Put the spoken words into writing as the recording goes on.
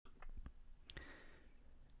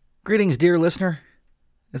Greetings, dear listener.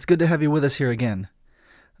 It's good to have you with us here again.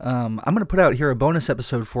 I'm going to put out here a bonus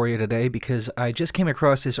episode for you today because I just came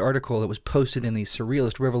across this article that was posted in the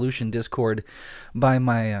Surrealist Revolution Discord by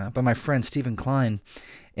my friend Stephen Klein,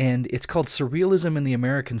 and it's called Surrealism in the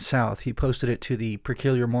American South. He posted it to the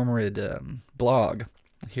Peculiar Mormorid blog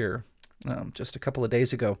here just a couple of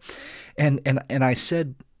days ago, and I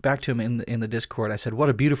said back to him in the Discord, I said, "What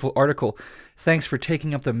a beautiful article. Thanks for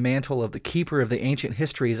taking up the mantle of the keeper of the ancient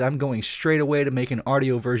histories. I'm going straight away to make an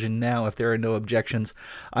audio version now if there are no objections.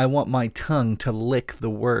 I want my tongue to lick the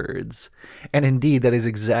words." And indeed, that is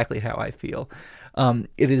exactly how I feel.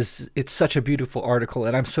 It's such a beautiful article,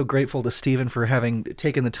 and I'm so grateful to Stephen for having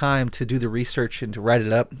taken the time to do the research and to write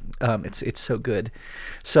it up. It's so good.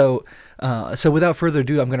 So without further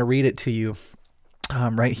ado, I'm going to read it to you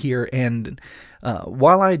right here. And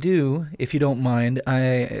while I do, if you don't mind,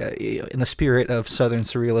 in the spirit of Southern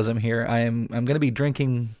Surrealism here, I'm going to be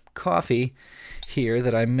drinking coffee here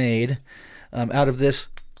that I made out of this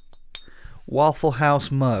Waffle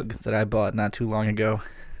House mug that I bought not too long ago.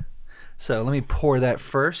 So let me pour that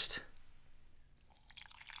first.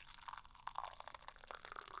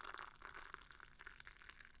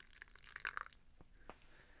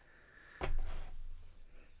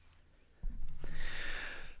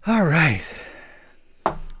 All right.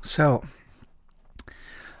 So,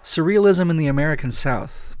 Surrealism in the American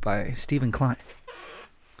South by Stephen Klein.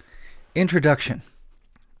 Introduction.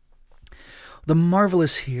 The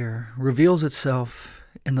marvelous here reveals itself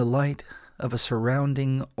in the light of a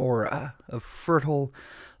surrounding aura of fertile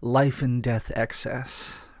life and death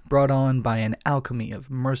excess, brought on by an alchemy of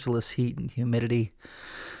merciless heat and humidity,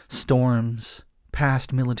 storms,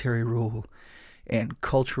 past military rule, and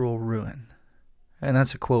cultural ruin. And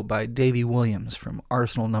that's a quote by Davy Williams from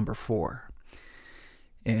Arsenal Number 4.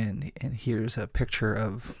 And here's a picture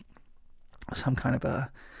of some kind of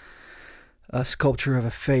a sculpture of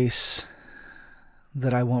a face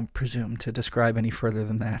that I won't presume to describe any further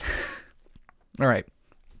than that. All right.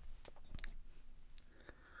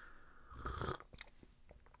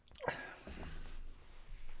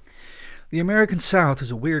 The American South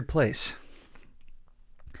is a weird place,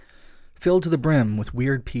 filled to the brim with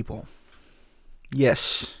weird people.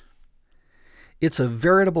 Yes, it's a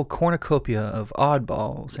veritable cornucopia of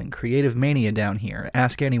oddballs and creative mania down here.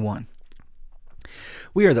 Ask anyone.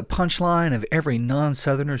 We are the punchline of every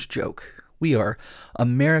non-Southerner's joke. We are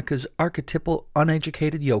America's archetypal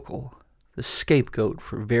uneducated yokel, the scapegoat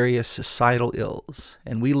for various societal ills.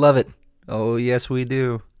 And we love it. Oh, yes, we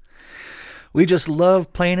do. We just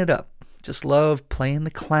love playing it up. Just love playing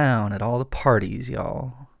the clown at all the parties,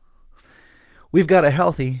 y'all. We've got a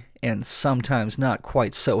healthy, and sometimes not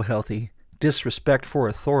quite so healthy, disrespect for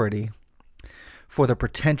authority, for the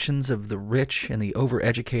pretensions of the rich and the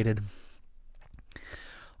overeducated.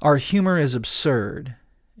 Our humor is absurd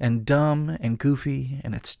and dumb and goofy,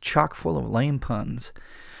 and it's chock full of lame puns.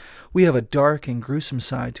 We have a dark and gruesome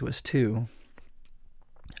side to us, too.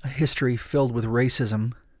 A history filled with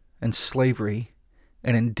racism and slavery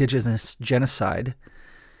and indigenous genocide.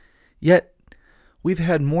 Yet, we've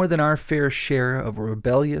had more than our fair share of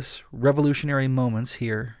rebellious, revolutionary moments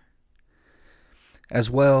here. As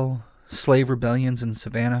well, slave rebellions in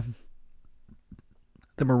Savannah,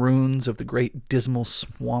 the Maroons of the Great Dismal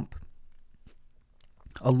Swamp,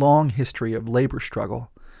 a long history of labor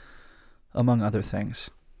struggle, among other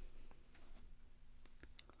things.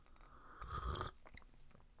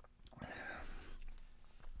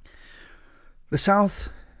 The South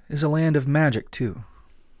is a land of magic, too.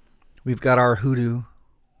 We've got our hoodoo.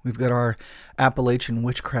 We've got our Appalachian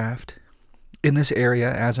witchcraft. In this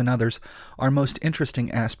area, as in others, our most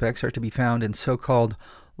interesting aspects are to be found in so-called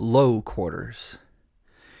low quarters,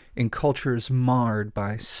 in cultures marred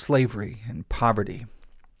by slavery and poverty.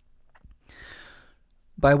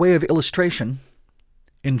 By way of illustration,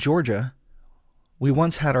 in Georgia, we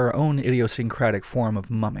once had our own idiosyncratic form of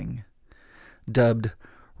mumming, dubbed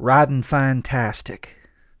ridin' fantastic,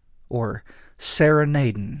 or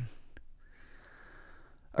serenadin'.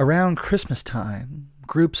 Around Christmas time,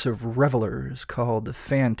 groups of revelers called the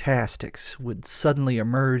Fantastics would suddenly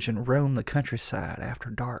emerge and roam the countryside after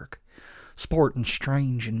dark, sporting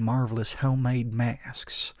strange and marvelous homemade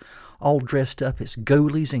masks, all dressed up as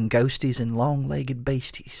ghoulies and ghosties and long-legged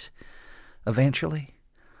beasties. Eventually,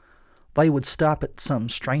 they would stop at some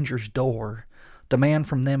stranger's door, demand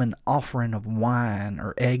from them an offering of wine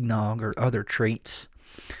or eggnog or other treats.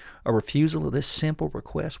 A refusal of this simple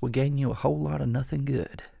request will gain you a whole lot of nothing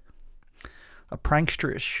good. A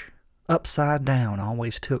pranksterish upside down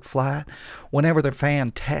always took flight whenever the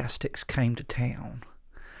Fantastics came to town.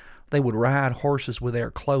 They would ride horses with their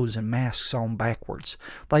clothes and masks on backwards.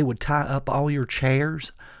 They would tie up all your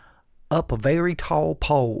chairs up a very tall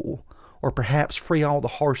pole, or perhaps free all the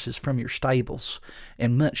horses from your stables,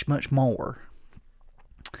 and much, much more.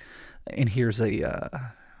 And here's an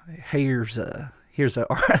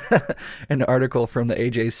article from the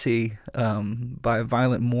AJC by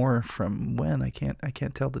Violet Moore from when I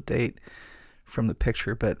can't tell the date from the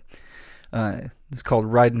picture, but it's called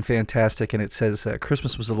Ridin' Fantastic, and it says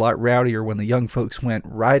Christmas was a lot rowdier when the young folks went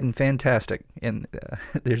riding fantastic. And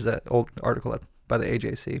there's that old article up by the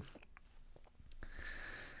AJC.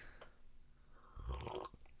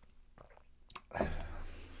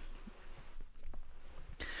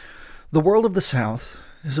 The world of the South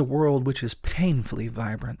is a world which is painfully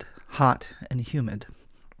vibrant, hot, and humid.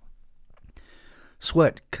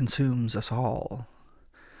 Sweat consumes us all.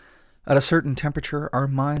 At a certain temperature, our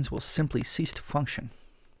minds will simply cease to function.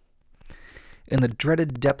 In the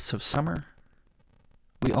dreaded depths of summer,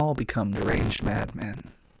 we all become deranged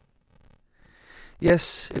madmen.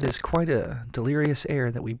 Yes, it is quite a delirious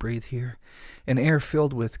air that we breathe here, an air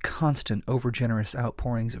filled with constant overgenerous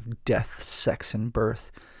outpourings of death, sex, and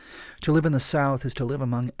birth. To live in the South is to live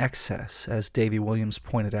among excess, as Davy Williams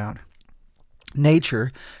pointed out.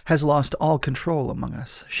 Nature has lost all control among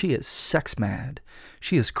us. She is sex-mad.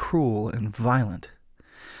 She is cruel and violent.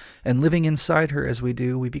 And living inside her as we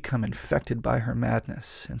do, we become infected by her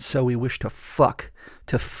madness. And so we wish to fuck,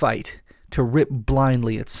 to fight, to rip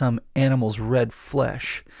blindly at some animal's red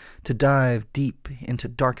flesh, to dive deep into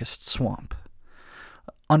darkest swamp.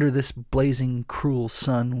 Under this blazing, cruel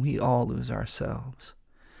sun, we all lose ourselves.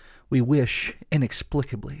 We wish,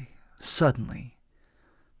 inexplicably, suddenly,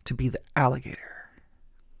 to be the alligator.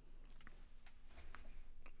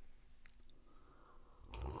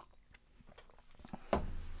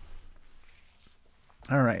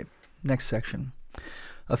 All right, next section.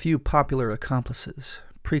 A few popular accomplices,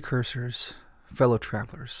 precursors, fellow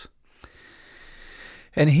travelers.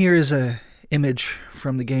 And here is an image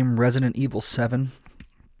from the game Resident Evil 7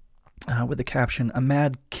 with the caption, "A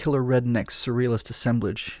mad killer redneck surrealist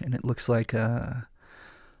assemblage," and it looks like a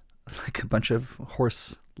bunch of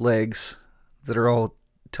horse legs that are all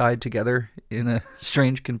tied together in a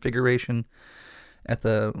strange configuration at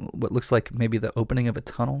what looks like maybe the opening of a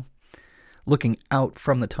tunnel, looking out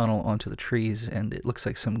from the tunnel onto the trees, and it looks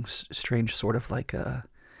like some strange sort of like a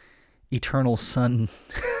eternal sun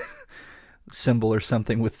symbol or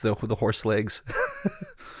something with the horse legs.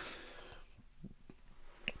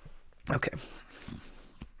 Okay.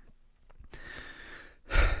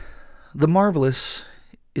 The marvelous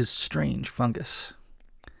is strange fungus.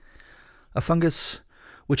 A fungus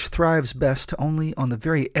which thrives best only on the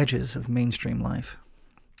very edges of mainstream life.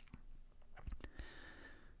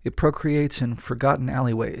 It procreates in forgotten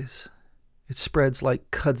alleyways. It spreads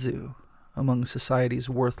like kudzu among society's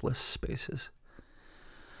worthless spaces.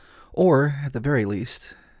 Or, at the very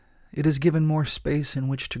least, it is given more space in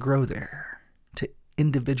which to grow there, to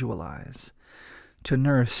individualize, to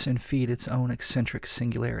nurse and feed its own eccentric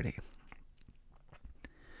singularity.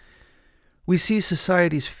 We see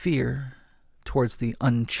society's fear towards the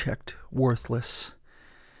unchecked worthless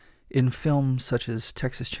in films such as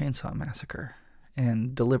Texas Chainsaw Massacre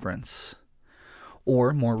and Deliverance,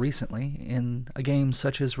 or more recently in a game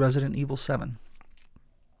such as Resident Evil 7.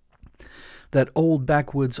 That old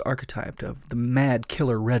backwoods archetype of the mad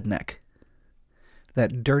killer redneck,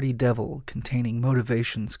 that dirty devil containing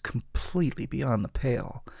motivations completely beyond the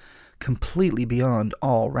pale, completely beyond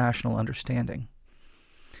all rational understanding.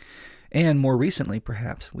 And more recently,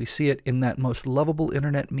 perhaps, we see it in that most lovable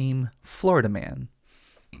internet meme, Florida Man.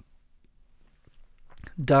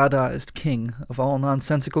 Dadaist king of all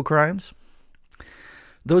nonsensical crimes.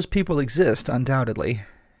 Those people exist, undoubtedly,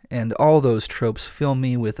 and all those tropes fill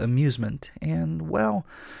me with amusement and, well,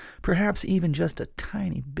 perhaps even just a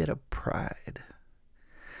tiny bit of pride.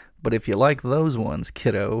 But if you like those ones,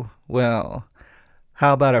 kiddo, well,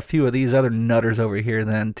 how about a few of these other nutters over here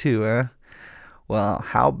then, too, eh? Well,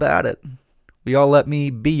 how about it? Will y'all let me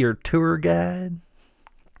be your tour guide?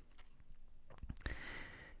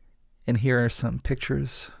 And here are some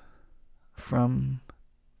pictures from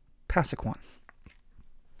Passaquan.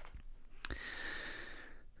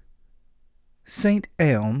 Saint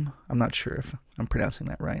Aom, I'm not sure if I'm pronouncing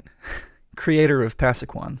that right, creator of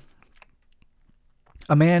Passaquan.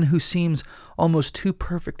 A man who seems almost too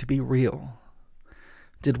perfect to be real.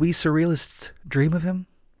 Did we surrealists dream of him?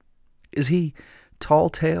 Is he Tall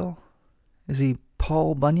Tale? Is he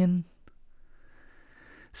Paul Bunyan?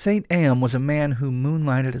 Saint Aom was a man who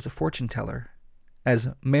moonlighted as a fortune teller,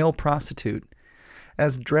 as male prostitute,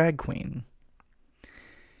 as drag queen.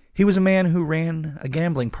 He was a man who ran a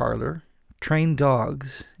gambling parlor, trained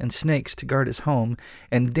dogs and snakes to guard his home,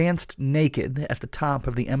 and danced naked at the top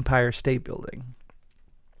of the Empire State Building.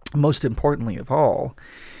 Most importantly of all,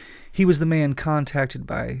 he was the man contacted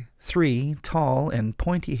by 3 tall and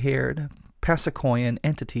pointy-haired Passacoyan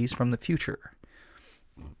entities from the future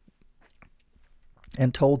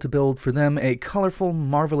and told to build for them a colorful,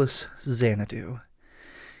 marvelous Xanadu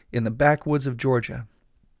in the backwoods of Georgia,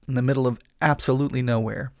 in the middle of absolutely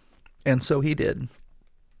nowhere. And so he did.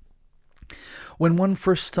 When one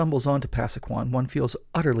first stumbles onto Passaquan, one feels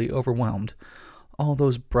utterly overwhelmed. All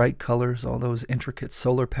those bright colors, all those intricate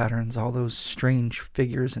solar patterns, all those strange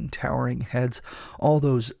figures and towering heads, all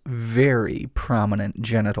those very prominent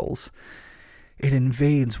genitals. It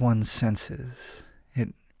invades one's senses.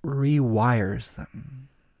 It rewires them.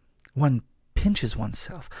 One pinches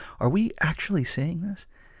oneself. Are we actually seeing this?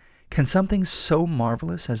 Can something so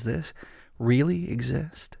marvelous as this really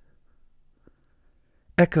exist?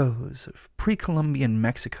 Echoes of pre-Columbian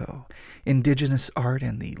Mexico, indigenous art,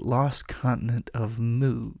 and the lost continent of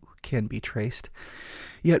Mu can be traced.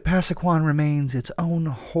 Yet Passaquan remains its own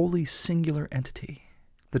wholly singular entity,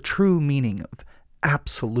 the true meaning of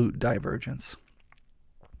absolute divergence.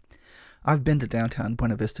 I've been to downtown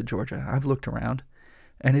Buena Vista, Georgia. I've looked around,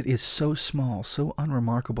 and it is so small, so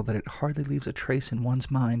unremarkable that it hardly leaves a trace in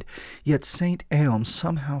one's mind. Yet St. Elm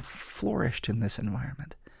somehow flourished in this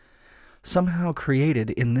environment, somehow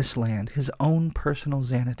created in this land his own personal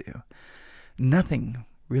Xanadu. Nothing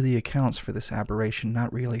really accounts for this aberration,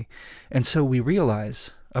 not really. And so we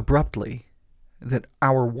realize abruptly that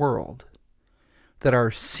our world, that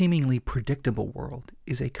our seemingly predictable world,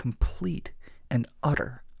 is a complete and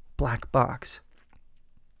utter black box.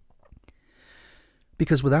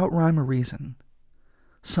 Because without rhyme or reason,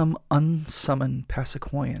 some unsummoned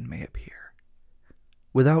Passacoyan may appear.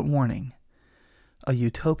 Without warning, a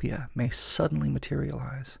utopia may suddenly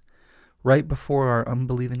materialize right before our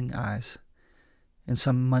unbelieving eyes in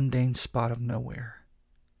some mundane spot of nowhere,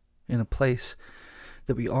 in a place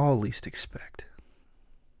that we all least expect.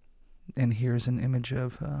 And here's an image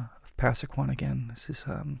of Passaquan again. This is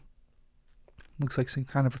looks like some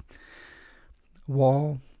kind of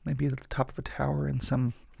wall, maybe at the top of a tower, in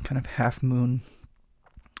some kind of half-moon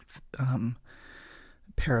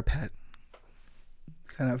parapet,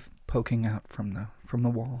 kind of poking out from the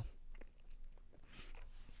wall.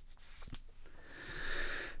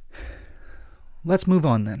 Let's move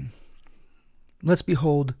on then. Let's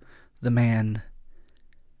behold the man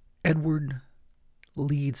Edward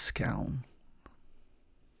Leedskaln.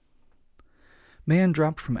 Man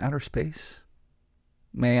dropped from outer space?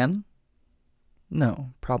 Man? No,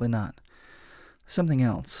 probably not. Something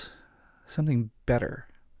else. Something better.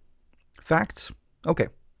 Facts? Okay,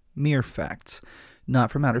 mere facts.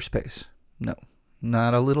 Not from outer space. No,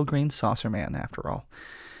 not a little green saucer man, after all.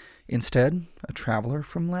 Instead, a traveler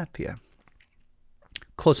from Latvia.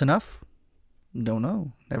 Close enough? Don't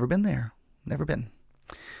know. Never been there. Never been.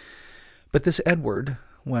 But this Edward,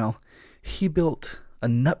 well, he built a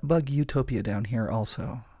nutbug utopia down here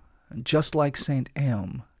also. Just like St.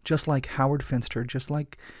 Elm, just like Howard Finster, just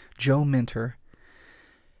like Joe Minter.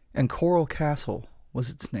 And Coral Castle was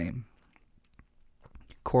its name.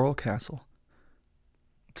 Coral Castle.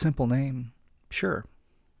 Simple name, sure.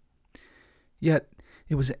 Yet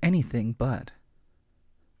it was anything but.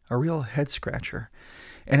 A real head-scratcher.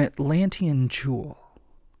 An Atlantean jewel.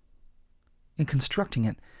 In constructing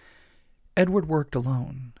it, Edward worked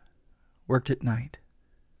alone. Worked at night.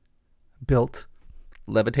 Built,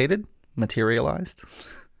 levitated, materialized.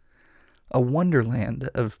 A wonderland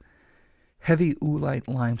of heavy oolite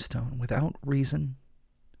limestone without reason,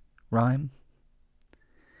 rhyme.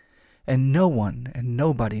 And no one and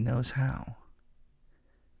nobody knows how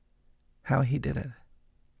he did it.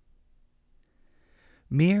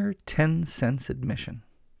 Mere 10 cents admission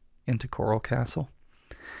into Coral Castle.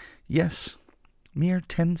 Yes, mere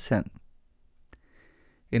 10 cents.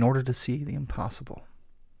 In order to see the impossible.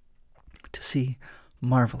 To see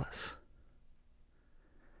marvelous.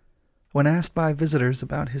 When asked by visitors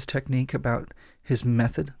about his technique, about his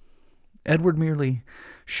method, Edward merely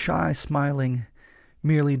shy smiling,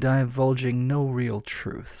 merely divulging no real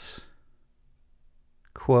truths.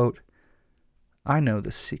 Quote, I know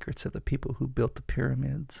the secrets of the people who built the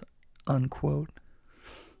pyramids, unquote.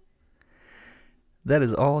 That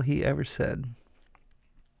is all he ever said.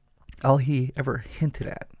 All he ever hinted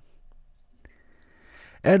at.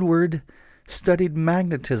 Edward studied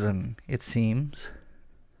magnetism, it seems.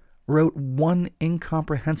 Wrote one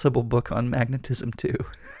incomprehensible book on magnetism, too.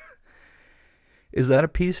 Is that a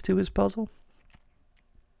piece to his puzzle?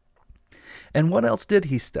 And what else did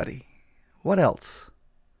he study? What else?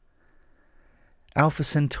 Alpha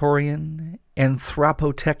Centaurian,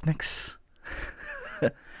 Anthropotechnics.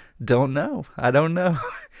 Don't know. I don't know.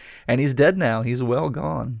 And he's dead now. He's well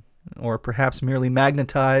gone. Or perhaps merely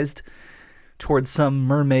magnetized towards some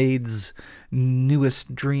mermaid's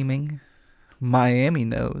newest dreaming. Miami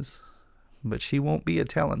knows, but she won't be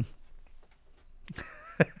a-tellin'.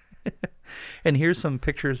 And here's some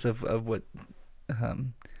pictures of what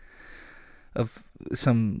of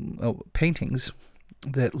some paintings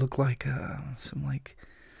that look like some like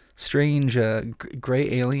strange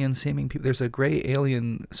gray alien seeming people. There's a gray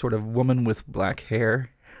alien sort of woman with black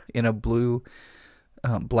hair in a blue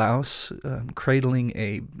blouse, cradling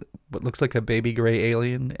a what looks like a baby gray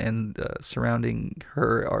alien, and surrounding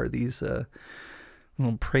her are these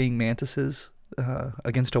little praying mantises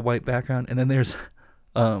against a white background. And then there's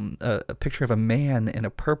a picture of a man in a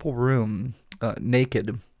purple room,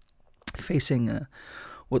 naked, facing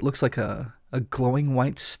what looks like a glowing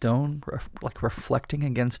white stone, like reflecting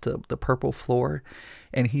against the purple floor,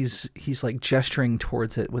 and he's like gesturing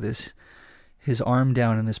towards it with his arm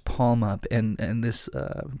down and his palm up, and this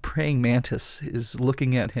praying mantis is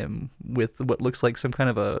looking at him with what looks like some kind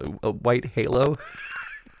of a white halo,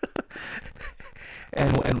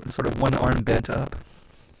 and sort of one arm bent up.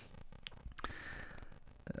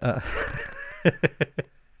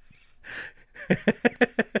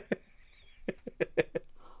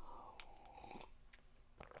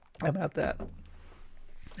 How about that?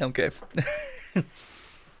 Okay.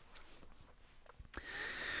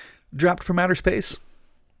 Dropped from outer space?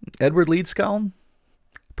 Edward Leedskaln?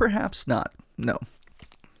 Perhaps not. No.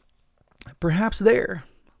 Perhaps there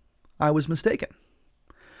I was mistaken.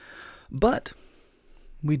 But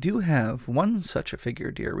we do have one such a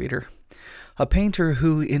figure, dear reader. A painter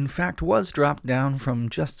who, in fact, was dropped down from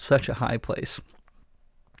just such a high place.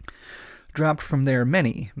 Dropped from there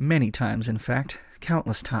many, many times, in fact,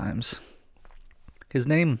 countless times. His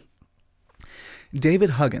name,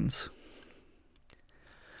 David Huggins.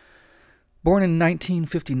 Born in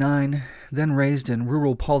 1959, then raised in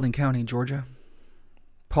rural Paulding County, Georgia.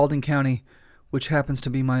 Paulding County, which happens to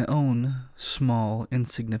be my own small,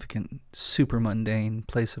 insignificant, super mundane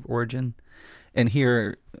place of origin. And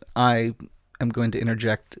here I am going to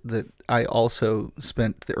interject that I also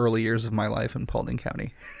spent the early years of my life in Paulding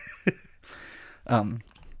County.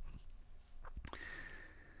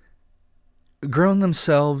 Grown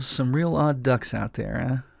themselves some real odd ducks out there,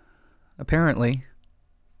 huh? Apparently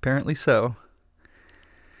so.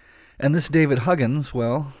 And this David Huggins,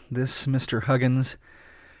 well, this Mr. Huggins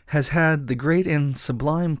has had the great and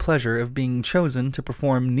sublime pleasure of being chosen to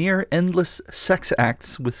perform near-endless sex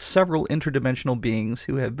acts with several interdimensional beings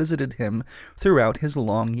who have visited him throughout his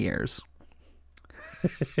long years.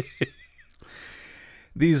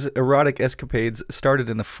 These erotic escapades started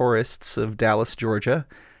in the forests of Dallas, Georgia,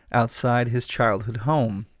 outside his childhood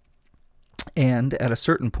home. And at a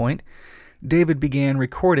certain point, David began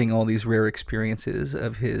recording all these rare experiences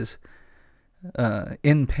of his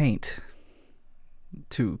in paint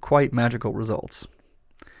to quite magical results.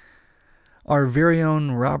 Our very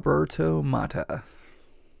own Roberto Matta.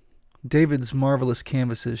 David's marvelous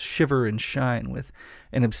canvases shiver and shine with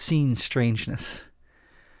an obscene strangeness.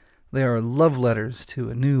 They are love letters to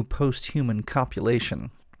a new post-human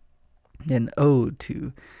copulation, an ode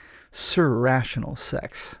to surrational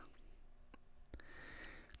sex.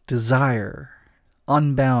 Desire,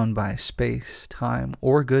 unbound by space, time,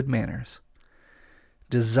 or good manners.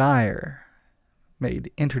 Desire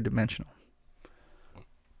made interdimensional.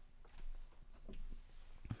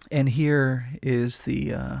 And here is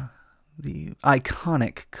the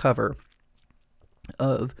iconic cover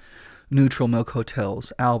of Neutral Milk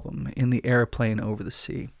Hotel's album, In the Airplane Over the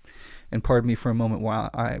Sea. And pardon me for a moment while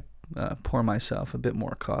I pour myself a bit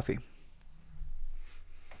more coffee.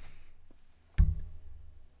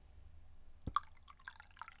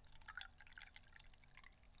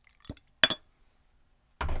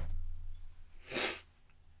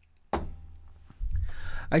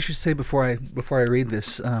 I should say before I read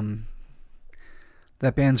this,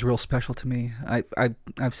 that band's real special to me.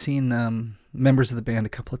 I've seen members of the band a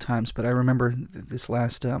couple of times, but I remember this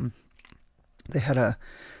last they had a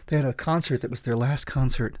concert that was their last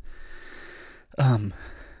concert.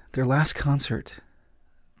 Their last concert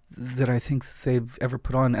that I think they've ever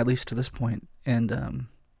put on, at least to this point. And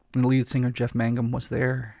the lead singer Jeff Mangum was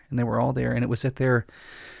there, and they were all there, and it was at their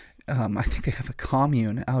I think they have a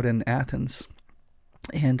commune out in Athens.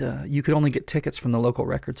 And you could only get tickets from the local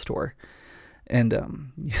record store. And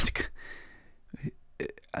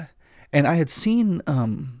and I had seen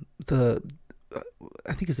I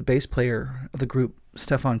think it's the bass player of the group,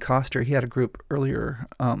 Stefan Koster. He had a group earlier,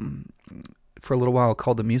 a for a little while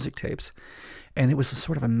called the music tapes, and it was a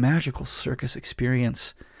sort of a magical circus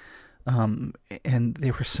experience. And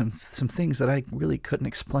there were some things that I really couldn't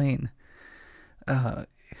explain.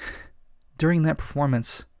 During that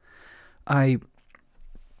performance, they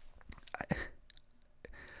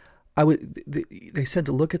said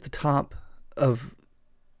to look at the top of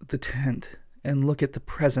the tent and look at the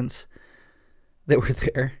presents that were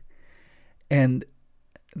there, and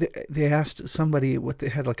they asked somebody what they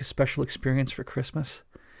had, like a special experience for Christmas.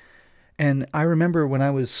 And I remember when I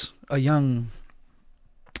was a young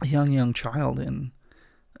child and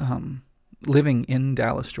living in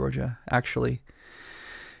Dallas, Georgia, actually,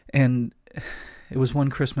 and it was one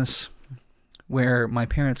Christmas where my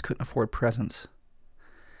parents couldn't afford presents,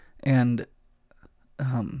 and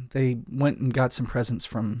they went and got some presents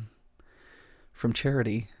from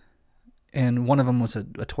charity, and one of them was a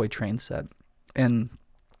toy train set. And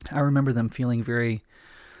I remember them feeling very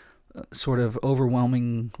sort of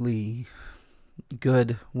overwhelmingly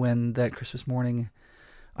good when that Christmas morning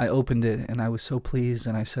I opened it, and I was so pleased,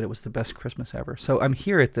 and I said it was the best Christmas ever. So I'm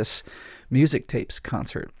here at this music tapes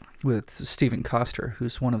concert with Stephen Koster,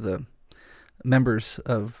 who's one of the members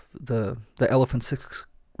of the Elephant Six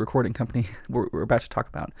recording company we're about to talk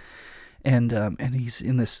about. And he's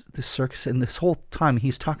in this circus, and this whole time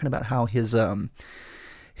he's talking about how he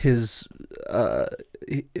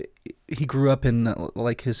grew up in,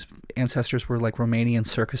 like, his ancestors were like Romanian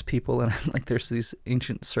circus people, and like there's these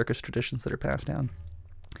ancient circus traditions that are passed down.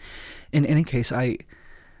 In any case,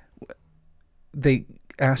 they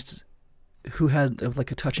asked who had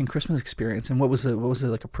like a touching Christmas experience, and what was it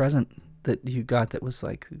like a present that you got that was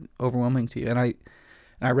like overwhelming to you. And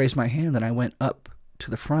I raised my hand, and I went up to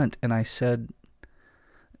the front, and I said,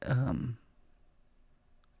 and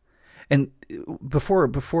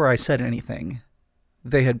before I said anything,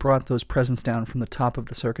 they had brought those presents down from the top of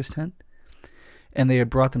the circus tent, and they had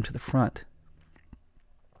brought them to the front,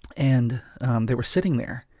 and they were sitting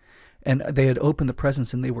there, and they had opened the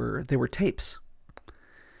presents, and they were tapes,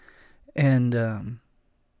 and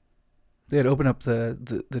they had opened up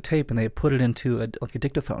the tape, and they had put it into a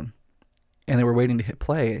dictaphone, and they were waiting to hit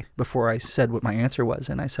play before I said what my answer was.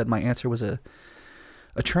 And I said my answer was a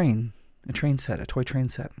toy train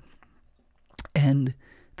set. And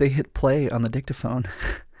they hit play on the dictaphone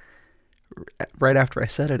right after I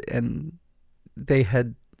said it, and they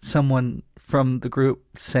had someone from the group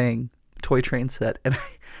saying toy train set, and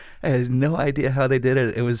I had no idea how they did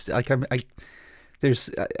it. It was like I'm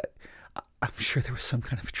sure there was some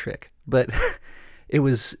kind of trick, but it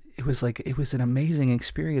was an amazing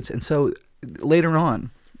experience. And so later on,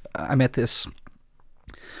 I'm at this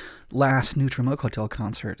last Neutral Milk Hotel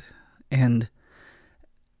concert, and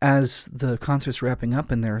as the concert's wrapping up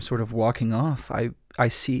and they're sort of walking off, I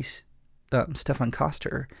see Stefan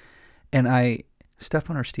Koster, and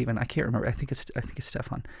Stefan or Steven, I can't remember. I think it's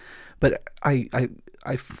Stefan, but I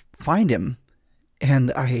find him,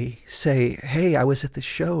 and I say, "Hey, I was at the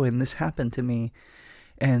show and this happened to me,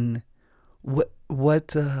 and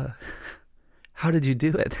how did you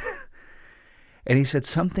do it?" And he said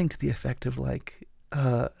something to the effect of like,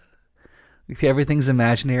 everything's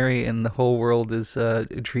imaginary and the whole world is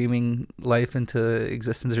dreaming life into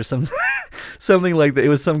existence, or something like that. It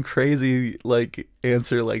was some crazy like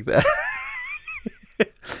answer like that.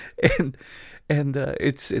 and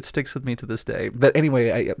it sticks with me to this day. But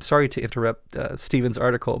anyway, I'm sorry to interrupt Steven's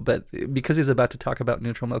article, but because he's about to talk about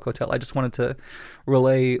Neutral Milk Hotel, I just wanted to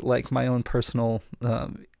relay like my own personal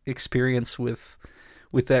experience with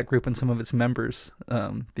that group and some of its members,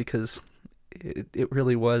 because it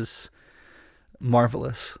really was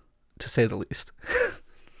marvelous, to say the least.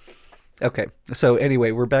 Okay, so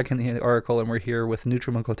anyway, we're back in the article, and we're here with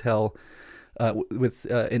Neutral Milk Hotel, with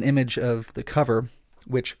an image of the cover,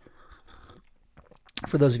 which,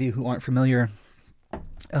 for those of you who aren't familiar,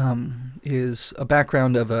 is a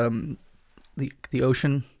background of the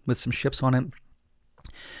ocean with some ships on it,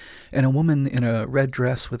 and a woman in a red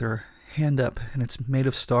dress with her hand up, and it's made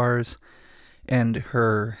of stars, and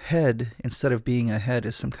her head, instead of being a head,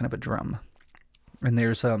 is some kind of a drum. And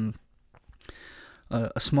there's a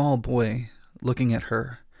small boy looking at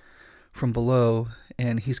her from below,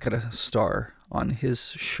 and he's got a star on his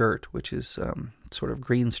shirt, which is sort of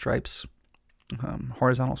green stripes,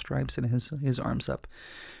 horizontal stripes, and his arms up.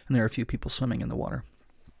 And there are a few people swimming in the water.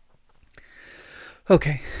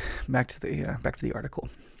 Okay, back to the article.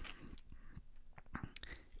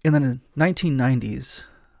 In the 1990s,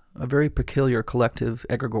 a very peculiar collective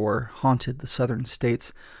egregore haunted the southern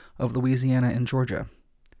states of Louisiana and Georgia.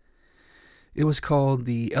 It was called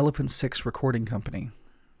the Elephant Six Recording Company,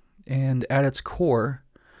 and at its core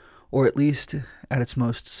or at least at its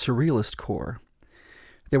most surrealist core,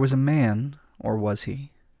 there was a man, or was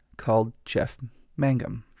he, called Jeff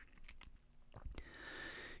Mangum.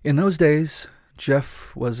 In those days,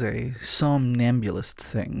 Jeff was a somnambulist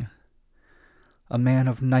thing, a man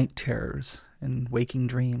of night terrors and waking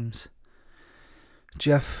dreams.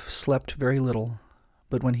 Jeff slept very little,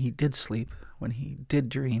 but when he did sleep, when he did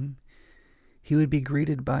dream, he would be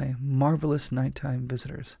greeted by marvelous nighttime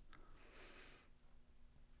visitors.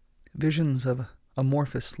 Visions of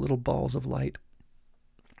amorphous little balls of light,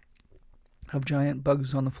 of giant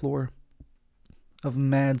bugs on the floor, of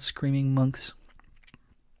mad screaming monks.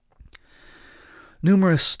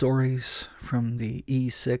 Numerous stories from the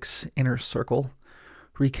E6 inner circle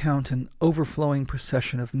recount an overflowing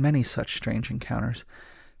procession of many such strange encounters,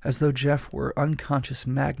 as though Jeff were unconscious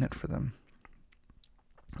magnet for them.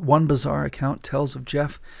 One bizarre account tells of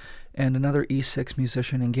Jeff and another E6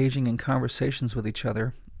 musician engaging in conversations with each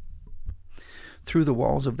other through the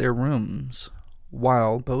walls of their rooms,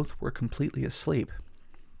 while both were completely asleep.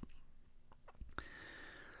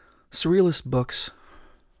 Surrealist books,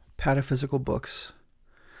 pataphysical books,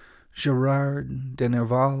 Gérard de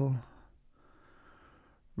Nerval,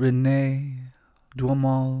 René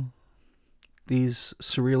Duhamel, these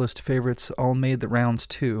surrealist favorites all made the rounds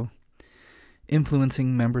too,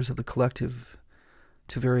 influencing members of the collective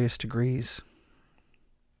to various degrees.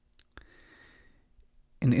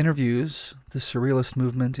 In interviews, the surrealist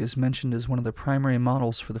movement is mentioned as one of the primary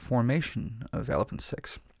models for the formation of Elephant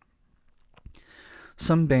Six.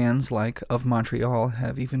 Some bands, like Of Montreal,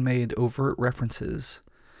 have even made overt references.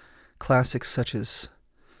 Classics such as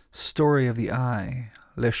Story of the Eye,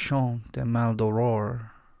 Les Chants de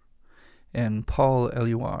Maldoror, and Paul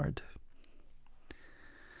Éluard.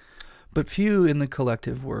 But few in the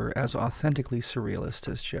collective were as authentically surrealist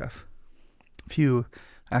as Jeff. Few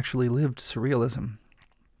actually lived surrealism.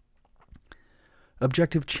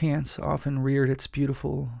 Objective chance often reared its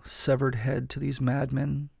beautiful, severed head to these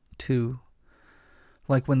madmen, too,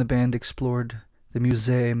 like when the band explored the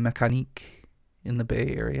Musée Mécanique in the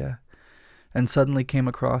Bay Area, and suddenly came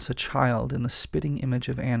across a child in the spitting image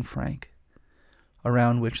of Anne Frank,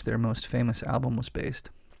 around which their most famous album was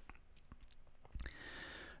based.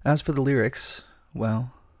 As for the lyrics,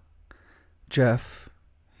 well, Jeff,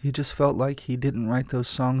 he just felt like he didn't write those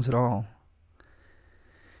songs at all.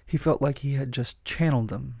 He felt like he had just channeled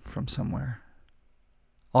them from somewhere,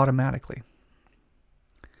 automatically.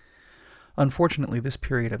 Unfortunately, this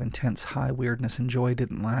period of intense high weirdness and joy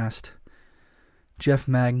didn't last. Jeff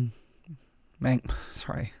Mangum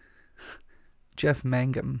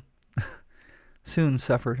soon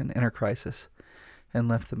suffered an inner crisis and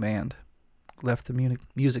left the band, left the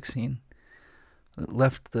music scene,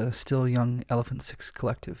 left the still young Elephant Six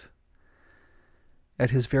collective. At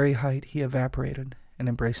his very height, he evaporated and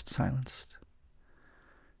embraced silence,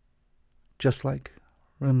 just like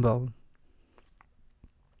Rimbaud.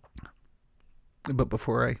 But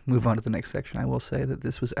before I move on to the next section, I will say that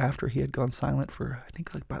this was after he had gone silent for, I think,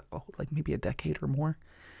 like maybe a decade or more.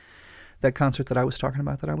 That concert that I was talking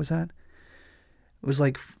about that I was at, it was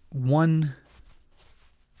like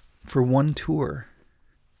for one tour,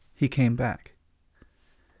 he came back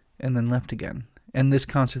and then left again. And this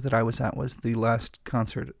concert that I was at was the last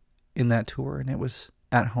concert in that tour, and it was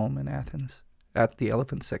at home in Athens, at the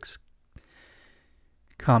Elephant Six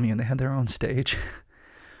commune. They had their own stage.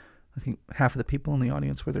 I think half of the people in the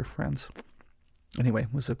audience were their friends. Anyway,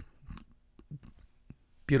 it was a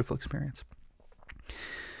beautiful experience.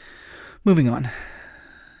 Moving on.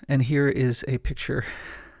 And here is a picture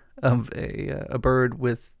of a bird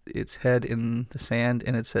with its head in the sand,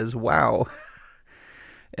 and it says, "Wow."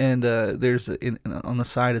 And there's on the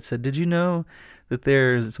side it said, "Did you know that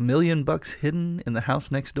there's $1 million hidden in the house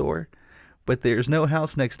next door? But there's no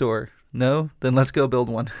house next door. No? Then let's go build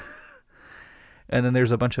one." And then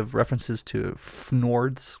there's a bunch of references to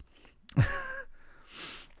Fnords.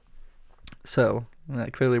 So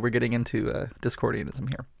clearly we're getting into Discordianism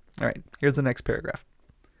here. All right, here's the next paragraph.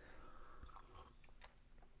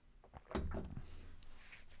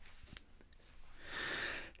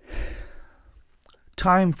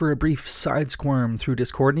 Time for a brief side squirm through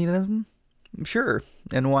Discordianism? Sure,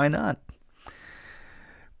 and why not?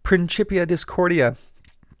 Principia Discordia,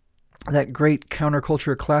 that great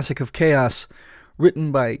counterculture classic of chaos,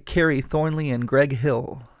 written by Carrie Thornley and Greg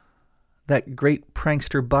Hill. That great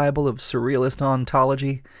prankster Bible of surrealist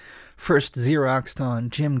ontology, first Xeroxed on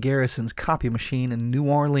Jim Garrison's copy machine in New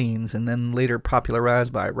Orleans, and then later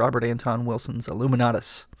popularized by Robert Anton Wilson's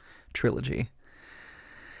Illuminatus trilogy.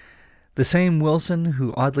 The same Wilson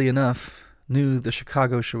who, oddly enough, knew the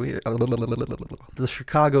Chicago Surrealist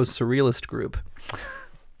group.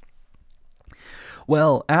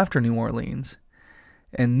 Well, after New Orleans,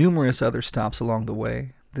 and numerous other stops along the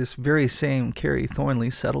way, this very same Carrie Thornley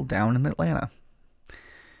settled down in Atlanta.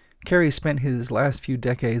 Carrie spent his last few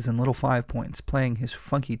decades in Little Five Points playing his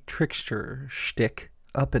funky trickster shtick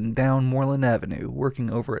up and down Moreland Avenue,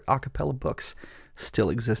 working over at Acapella Books, still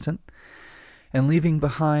existent, and leaving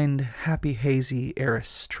behind happy, hazy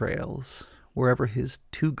heiress trails wherever his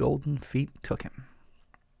 2 golden feet took him.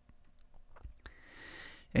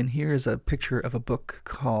 And here is a picture of a book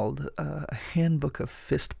called A Handbook of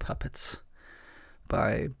Fist Puppets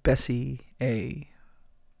by Bessie A.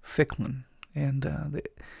 Ficklin. And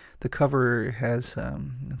the cover has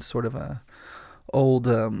sort of a old,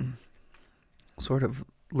 sort of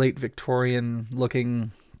late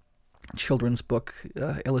Victorian-looking children's book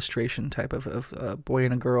illustration type of a boy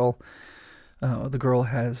and a girl. The girl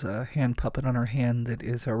has a hand puppet on her hand that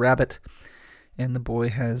is a rabbit, and the boy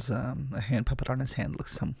has a hand puppet on his hand,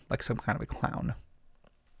 looks like some kind of a clown.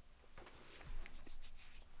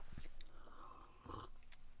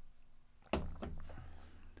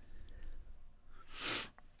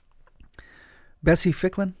 Bessie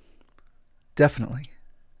Ficklin? Definitely.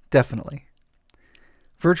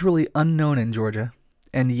 Virtually unknown in Georgia,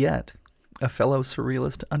 and yet a fellow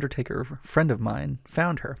surrealist undertaker friend of mine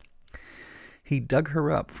found her. He dug her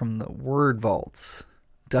up from the word vaults,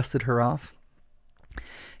 dusted her off,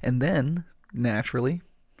 and then, naturally,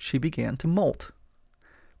 she began to molt.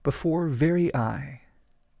 Before very eye,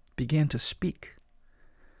 began to speak.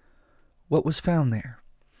 What was found there?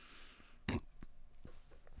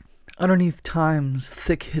 Underneath time's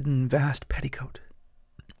thick-hidden vast petticoat,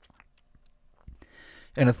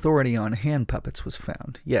 an authority on hand puppets was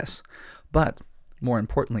found, yes, but, more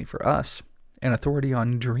importantly for us, an authority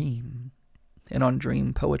on dream, and on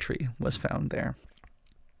dream poetry was found there.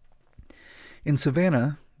 In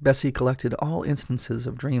Savannah, Bessie collected all instances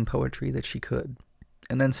of dream poetry that she could,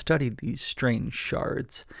 and then studied these strange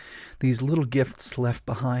shards, these little gifts left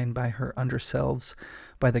behind by her underselves,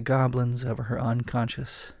 by the goblins of her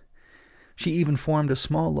unconscious. She even formed a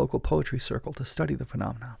small local poetry circle to study the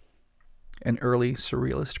phenomena. An early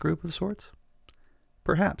surrealist group of sorts?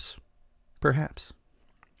 Perhaps.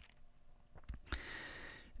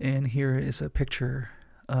 And here is a picture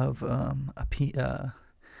of a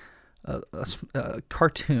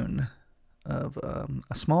cartoon of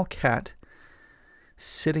a small cat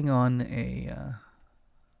sitting on a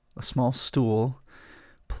small stool,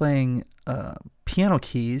 playing piano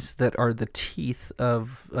keys that are the teeth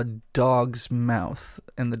of a dog's mouth,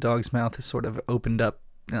 and the dog's mouth is sort of opened up,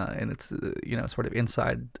 and it's sort of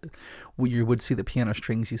inside. You would see the piano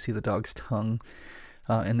strings, you see the dog's tongue,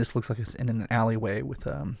 and this looks like it's in an alleyway with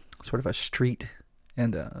sort of a street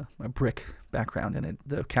and a brick background in it.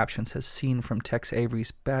 The caption says, "Scene from Tex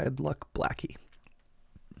Avery's Bad Luck Blackie."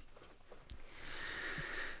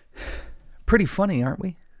 Pretty funny, aren't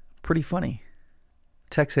we? Pretty funny.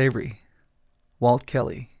 Tex Avery, Walt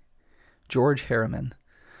Kelly, George Harriman.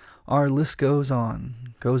 Our list goes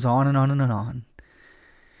on and on and on.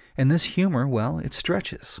 And this humor, well, it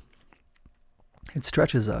stretches. It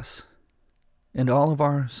stretches us. And all of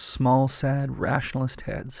our small, sad, rationalist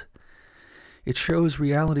heads. It shows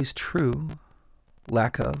reality's true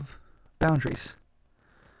lack of boundaries.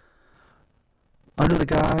 Under the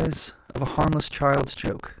guise of a harmless child's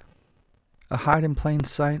joke, a hide in plain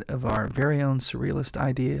sight of our very own surrealist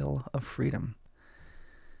ideal of freedom.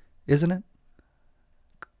 Isn't it?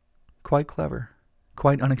 Quite clever,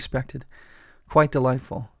 quite unexpected, quite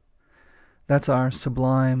delightful. That's our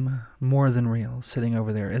sublime, more than real, sitting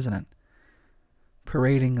over there, isn't it?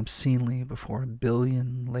 Parading obscenely before a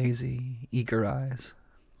billion lazy, eager eyes.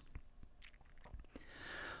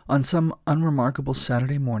 On some unremarkable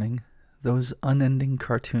Saturday morning, those unending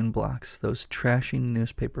cartoon blocks, those trashy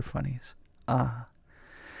newspaper funnies,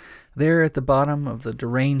 there at the bottom of the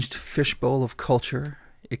deranged fishbowl of culture,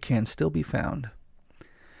 it can still be found.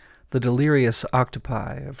 The delirious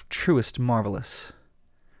octopi of truest marvelous.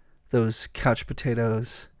 Those couch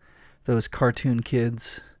potatoes, those cartoon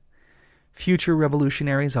kids, future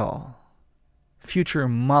revolutionaries all. Future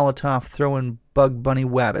Molotov-throwing bug bunny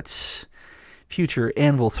wabbits. Future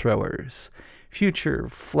anvil throwers. Future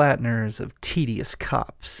flatteners of tedious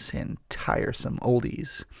cops and tiresome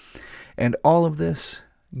oldies. And all of this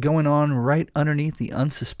going on right underneath the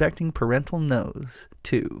unsuspecting parental nose,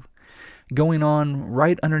 too. Going on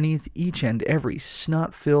right underneath each and every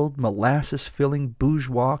snot-filled, molasses-filling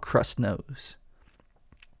bourgeois crust nose.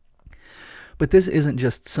 But this isn't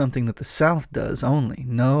just something that the South does only.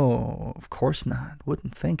 No, of course not.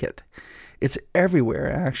 Wouldn't think it. It's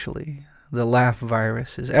everywhere, actually. The laugh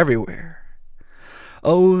virus is everywhere.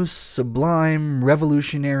 O sublime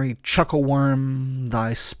revolutionary chuckleworm,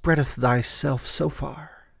 thy spreadeth thyself so far.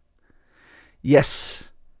 Yes,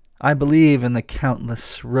 I believe in the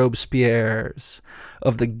countless Robespierres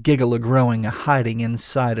of the giggle a-growing hiding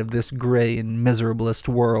inside of this grey and miserablest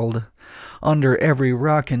world. Under every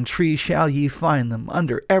rock and tree shall ye find them,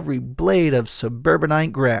 under every blade of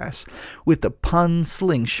suburbanite grass, with the pun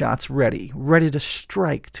slingshots ready, ready to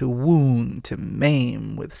strike, to wound, to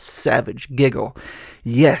maim with savage giggle.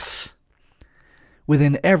 Yes,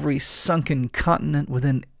 within every sunken continent,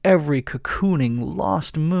 within every cocooning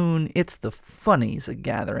lost moon, it's the funnies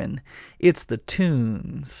a-gathering, it's the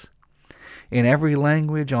tunes. In every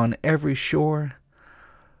language, on every shore,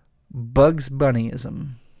 Bugs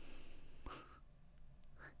Bunnyism,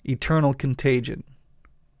 eternal contagion,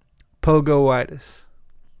 pogoitis,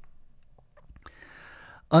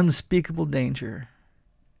 unspeakable danger,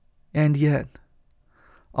 and yet,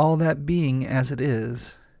 all that being as it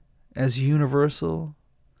is, as universal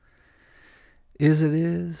as it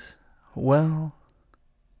is, well,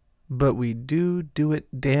 but we do it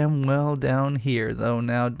damn well down here, though,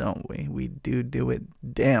 now, don't we? We do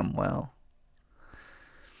it damn well.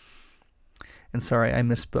 And sorry, I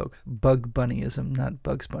misspoke. Bug Bunnyism, not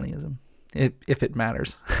Bugs Bunnyism, if it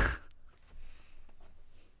matters.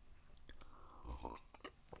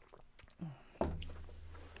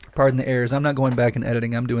 Pardon the errors. I'm not going back and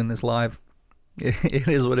editing. I'm doing this live. It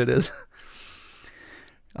is what it is.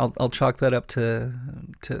 I'll chalk that up to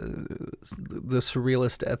the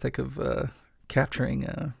surrealist ethic of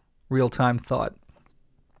capturing real-time thought.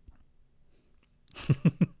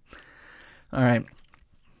 All right.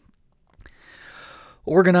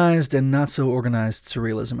 Organized and not so organized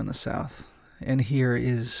surrealism in the South. And here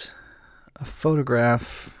is a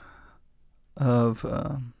photograph of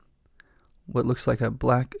what looks like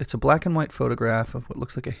it's a black and white photograph of what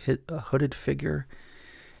looks like a hooded figure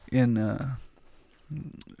in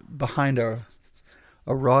behind a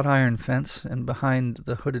wrought iron fence, and behind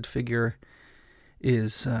the hooded figure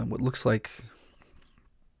is what looks like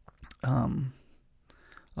a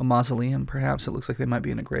mausoleum, perhaps. It looks like they might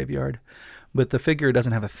be in a graveyard. But the figure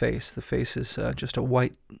doesn't have a face. The face is just a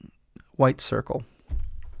white circle.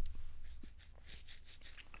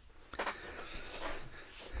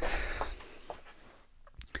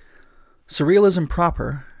 Surrealism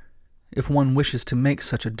proper, if one wishes to make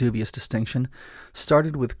such a dubious distinction,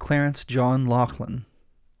 started with Clarence John Laughlin,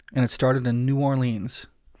 and it started in New Orleans.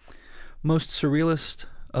 Most surrealist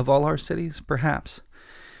of all our cities, perhaps.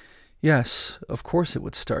 Yes, of course it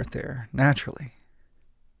would start there, naturally.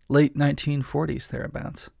 Late 1940s,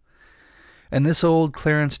 thereabouts. And this old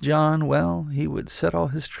Clarence John, well, he would set all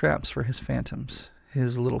his traps for his phantoms,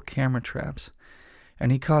 his little camera traps.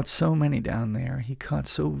 And he caught so many down there, he caught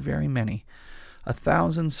so very many.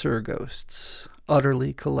 1,000 surghosts,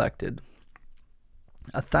 utterly collected.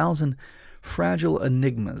 1,000 fragile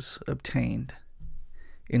enigmas obtained,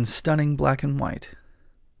 in stunning black and white,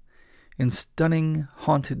 in stunning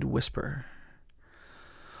haunted whisper.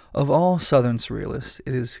 Of all Southern surrealists,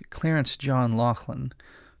 it is Clarence John Laughlin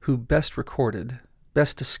who best recorded,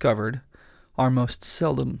 best discovered our most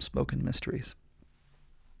seldom spoken mysteries,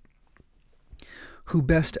 who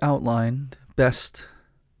best outlined, best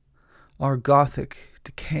our Gothic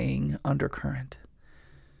decaying undercurrent.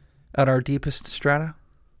 At our deepest strata,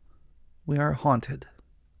 we are haunted,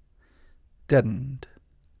 deadened,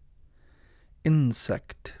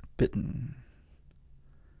 insect-bitten.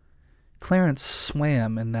 Clarence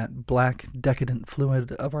swam in that black, decadent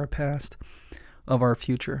fluid of our past, of our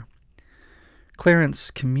future.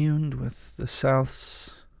 Clarence communed with the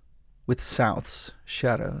South's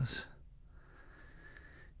shadows.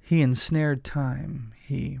 He ensnared time.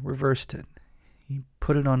 He reversed it. He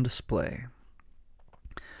put it on display.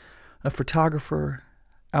 A photographer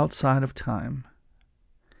outside of time.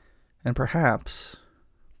 And perhaps,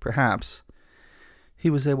 he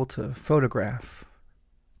was able to photograph,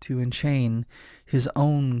 to enchain his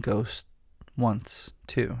own ghost once,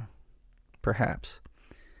 too. Perhaps.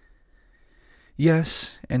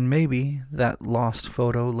 Yes, and maybe that lost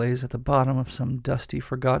photo lays at the bottom of some dusty,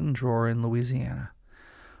 forgotten drawer in Louisiana,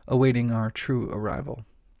 awaiting our true arrival.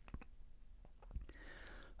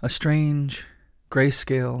 A strange,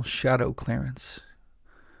 grayscale shadow Clarence,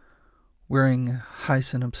 wearing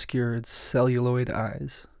hyson-obscured celluloid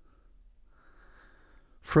eyes,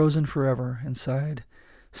 frozen forever inside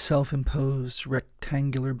self-imposed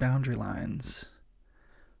rectangular boundary lines,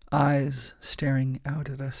 eyes staring out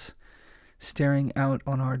at us, staring out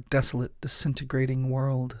on our desolate, disintegrating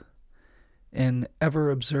world, an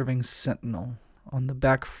ever-observing sentinel on the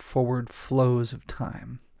back-forward flows of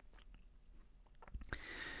time.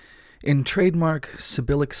 In trademark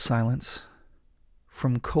Sibyllic silence,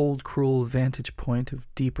 from cold, cruel vantage point of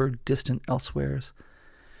deeper, distant elsewheres,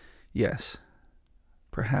 yes,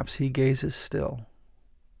 perhaps he gazes still.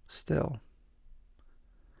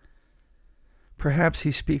 Perhaps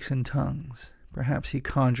he speaks in tongues, perhaps he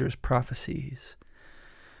conjures prophecies,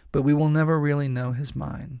 but we will never really know his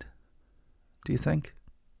mind. Do you think?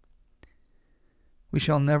 We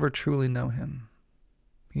shall never truly know him.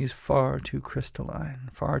 He is far too crystalline,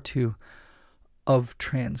 far too of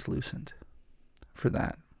translucent for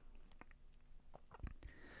that.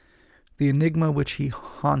 The enigma which he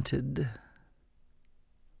hunted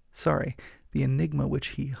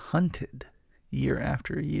year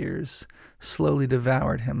after years slowly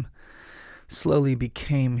devoured him, slowly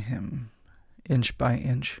became him, inch by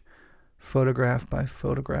inch, photograph by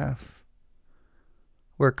photograph.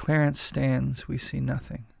 Where Clarence stands, we see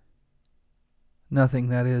nothing. Nothing,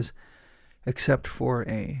 that is, except for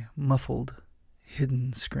a muffled,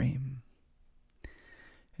 hidden scream.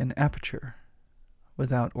 An aperture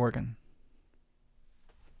without organ.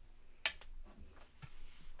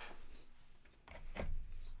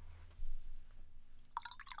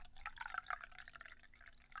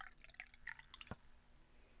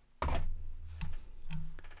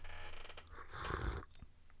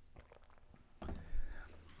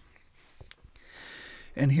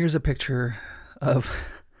 And here's a picture of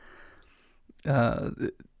a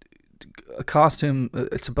costume.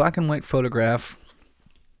 It's a black and white photograph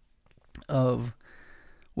of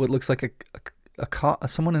what looks like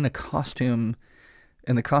someone in a costume,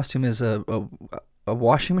 and the costume is a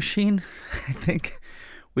washing machine, I think,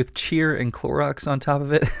 with Cheer and Clorox on top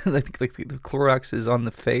of it. I think like the Clorox is on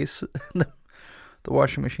the face. The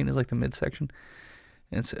washing machine is like the midsection.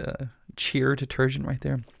 And it's Cheer detergent right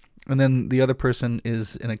there. And then the other person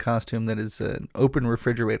is in a costume that is an open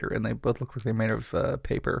refrigerator, and they both look like they're made of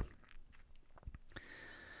paper.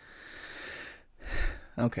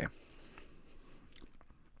 Okay.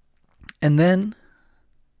 And then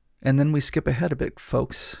we skip ahead a bit,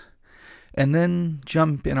 folks. And then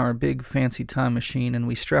jump in our big fancy time machine, and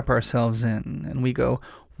we strap ourselves in, and we go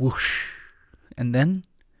whoosh. And then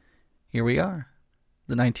here we are,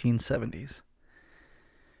 the 1970s.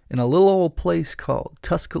 In a little old place called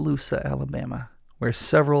Tuscaloosa, Alabama, where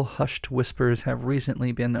several hushed whispers have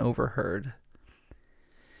recently been overheard.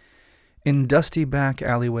 In dusty back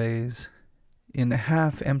alleyways, in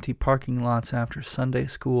half-empty parking lots after Sunday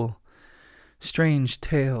school, strange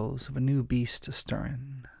tales of a new beast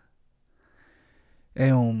a-stirring.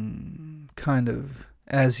 Kind of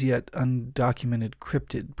as yet undocumented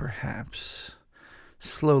cryptid, perhaps,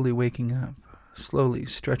 slowly waking up. Slowly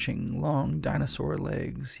stretching long dinosaur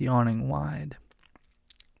legs, yawning wide.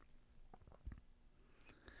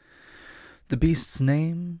 The beast's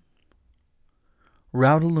name?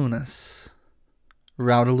 Rowdalunus.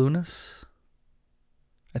 Rowdalunus?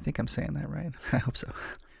 I think I'm saying that right. I hope so.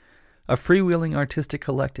 A freewheeling artistic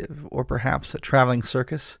collective, or perhaps a traveling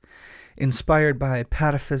circus, inspired by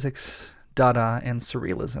pataphysics, Dada, and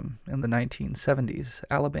Surrealism in the 1970s,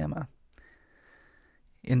 Alabama.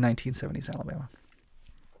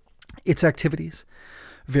 Its activities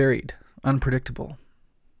varied, unpredictable.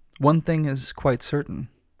 One thing is quite certain.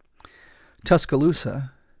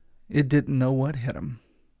 Tuscaloosa, it didn't know what hit him.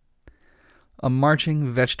 A marching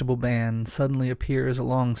vegetable band suddenly appears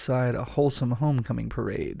alongside a wholesome homecoming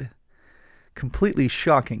parade, completely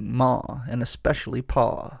shocking Ma and especially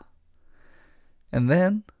Pa. And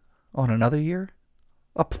then, on another year,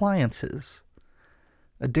 appliances.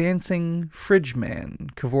 A dancing fridge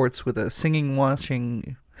man cavorts with a singing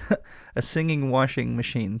washing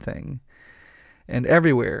machine thing. And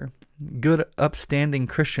everywhere, good upstanding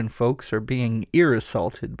Christian folks are being ear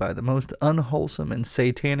assaulted by the most unwholesome and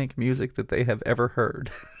satanic music that they have ever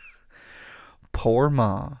heard. Poor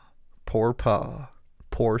Ma, poor Pa,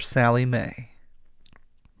 poor Sally Mae.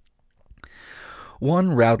 One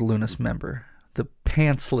Rowdalunus member, the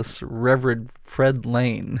pantsless Reverend Fred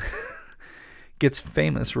Lane, gets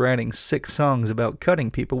famous writing 6 songs about cutting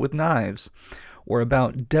people with knives, or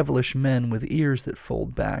about devilish men with ears that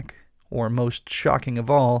fold back, or most shocking of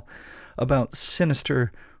all, about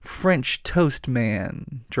sinister French toast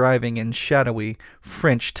man driving in shadowy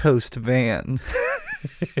French toast van.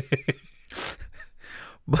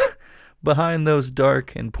 Behind those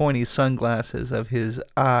dark and pointy sunglasses of his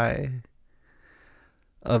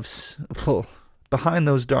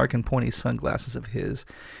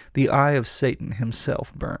the eye of Satan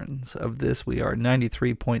himself burns. Of this we are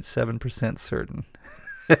 93.7% certain.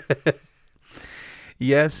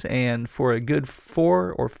 Yes, and for a good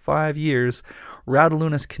 4 or 5 years,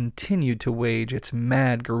 Rowdelunas continued to wage its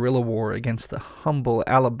mad guerrilla war against the humble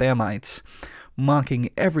Alabamites, mocking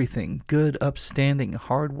everything good, upstanding,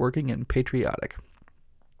 hard-working, and patriotic.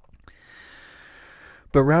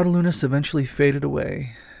 But Rowdelunas eventually faded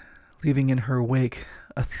away, leaving in her wake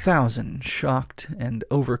 1,000 shocked and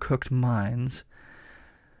overcooked minds,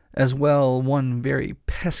 as well one very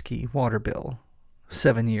pesky water bill,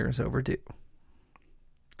 7 years overdue.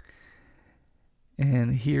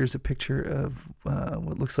 And here's a picture of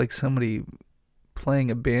what looks like somebody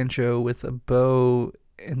playing a banjo with a bow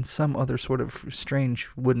and some other sort of strange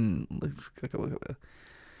wooden.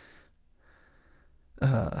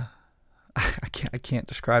 I can't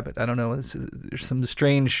describe it. I don't know. There's some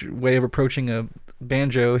strange way of approaching a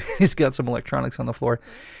banjo. He's got some electronics on the floor,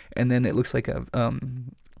 and then it looks like a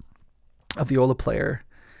viola player,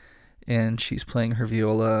 and she's playing her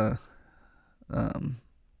viola.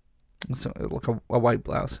 So like a white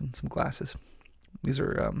blouse and some glasses. These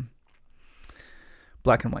are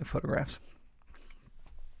black and white photographs.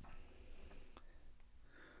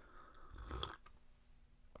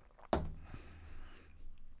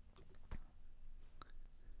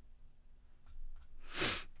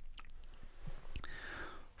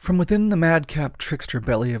 From within the madcap trickster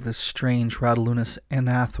belly of this strange Rowdelunas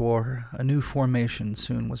anathor, a new formation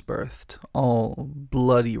soon was birthed, all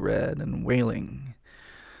bloody red and wailing.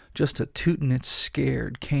 Just a tootin' its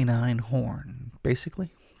scared canine horn,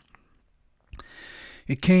 basically.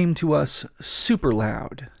 It came to us super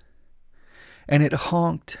loud, and it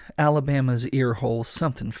honked Alabama's earhole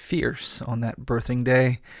something fierce on that birthing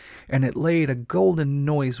day, and it laid a golden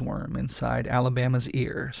noise worm inside Alabama's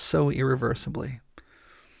ear so irreversibly.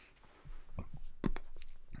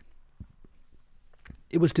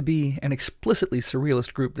 It was to be an explicitly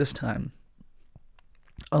surrealist group this time,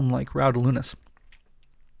 unlike Rowdelunas.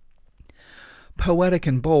 Poetic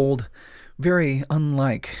and bold, very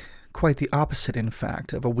unlike, quite the opposite, in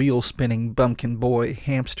fact, of a wheel-spinning bumpkin boy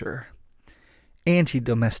hamster.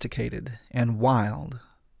 Anti-domesticated and wild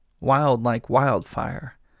like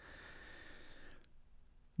wildfire.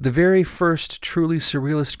 The very first truly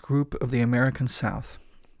surrealist group of the American South.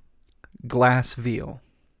 Glass Veal.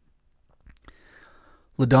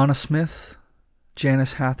 LaDonna Smith,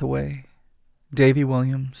 Janice Hathaway, Davy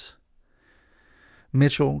Williams,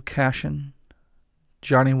 Mitchell Cashin,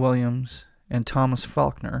 Johnny Williams, and Thomas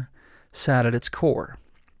Faulkner sat at its core.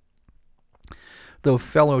 Though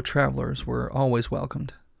fellow travelers were always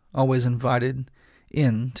welcomed, always invited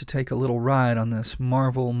in to take a little ride on this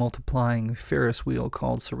marvel-multiplying Ferris wheel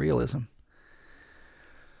called Surrealism.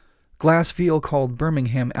 Glass Veal called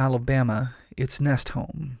Birmingham, Alabama, its nest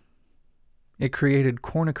home. It created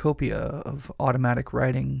cornucopia of automatic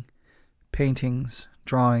writing, paintings,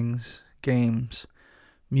 drawings, games,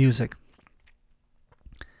 music.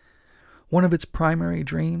 One of its primary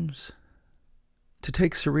dreams, to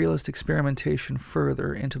take surrealist experimentation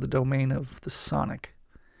further into the domain of the sonic,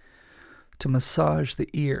 to massage the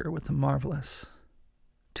ear with the marvelous,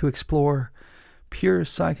 to explore pure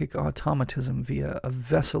psychic automatism via a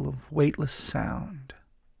vessel of weightless sound,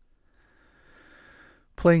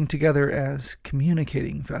 playing together as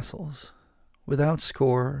communicating vessels, without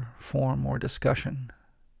score, form, or discussion,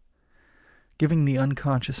 giving the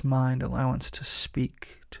unconscious mind allowance to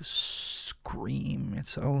speak, to scream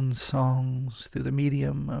its own songs through the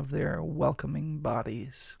medium of their welcoming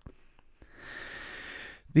bodies.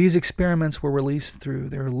 These experiments were released through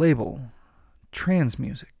their label,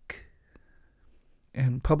 Transmusic,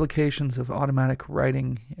 and publications of automatic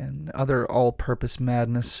writing and other all-purpose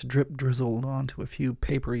madness drip-drizzled onto a few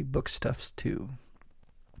papery bookstuffs, too.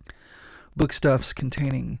 Bookstuffs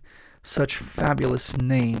containing such fabulous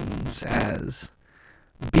names as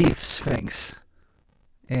Beef Sphinx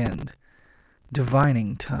and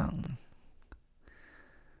Divining Tongue.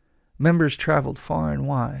 Members traveled far and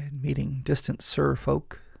wide, meeting distant Sur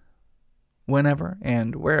folk whenever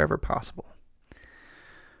and wherever possible,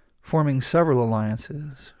 forming several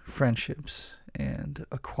alliances, friendships, and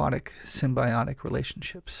aquatic symbiotic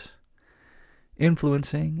relationships,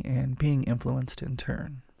 influencing and being influenced in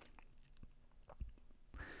turn.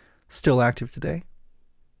 Still active today?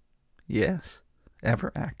 Yes,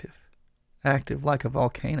 ever active. Active like a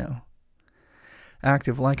volcano.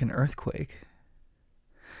 Active like an earthquake.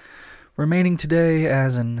 Remaining today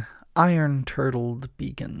as an iron-turtled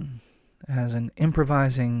beacon, as an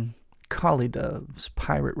improvising collie dove's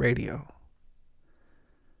pirate radio.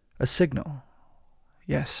 A signal,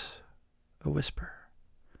 yes, a whisper,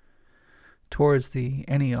 towards the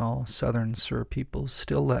any-all southern Sur peoples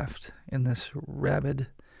still left in this rabid,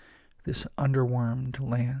 this underwormed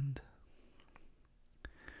land.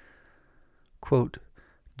 Quote,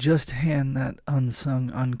 just hand that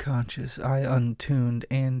unsung unconscious, I untuned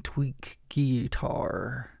and tweak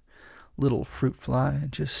guitar. Little fruit fly,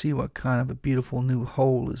 just see what kind of a beautiful new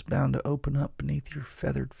hole is bound to open up beneath your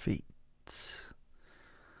feathered feet.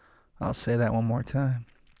 I'll say that one more time.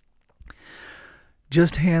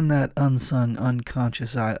 Just hand that unsung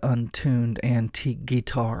unconscious, I untuned antique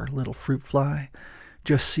guitar, little fruit fly.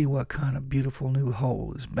 Just see what kind of beautiful new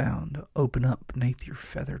hole is bound to open up beneath your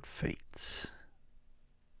feathered fates.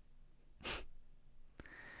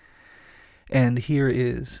 And here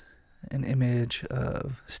is an image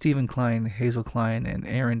of Stephen Klein, Hazel Klein, and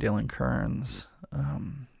Aaron Dylan Kearns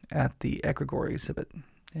at the Egregore exhibit.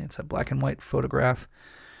 It's a black and white photograph.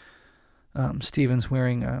 Stephen's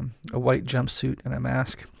wearing a white jumpsuit and a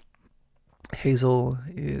mask. Hazel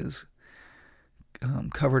is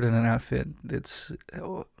covered in an outfit that's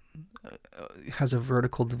has a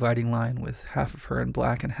vertical dividing line with half of her in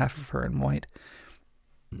black and half of her in white.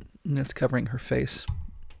 And it's covering her face.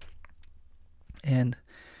 And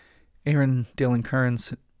Aaron Dylan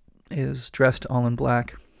Kearns is dressed all in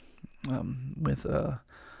black with a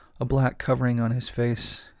black covering on his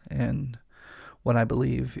face and what I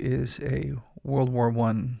believe is a World War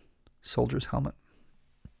I soldier's helmet.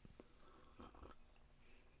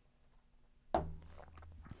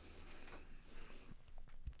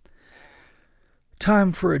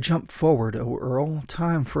 Time for a jump forward, O Earl.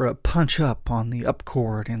 Time for a punch up on the up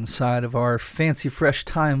chord inside of our fancy fresh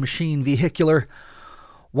time machine vehicular.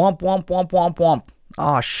 Womp, womp, womp, womp, womp.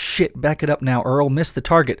 Ah, shit, back it up now, Earl. Missed the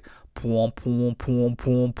target. Pwomp, pwomp, pwomp,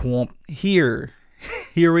 pwomp, pwomp. Here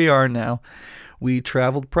we are now. We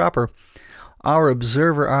traveled proper. Our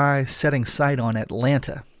observer eye setting sight on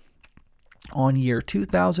Atlanta on year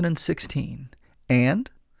 2016.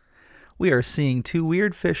 And we are seeing two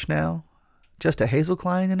weird fish now. Just a Hazel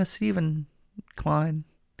Klein and a Stephen Klein.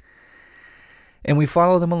 And we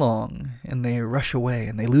follow them along, and they rush away,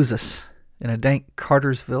 and they lose us in a dank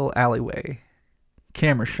Cartersville alleyway.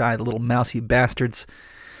 Camera shy, the little mousy bastards.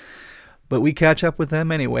 But we catch up with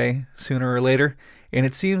them anyway, sooner or later, and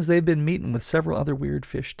it seems they've been meeting with several other weird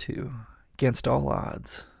fish too, against all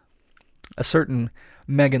odds. A certain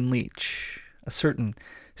Megan Leach, a certain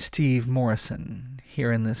Steve Morrison,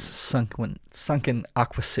 here in this sunken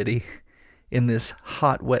Aqua City, in this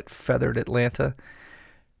hot, wet, feathered Atlanta,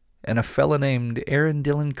 and a fella named Aaron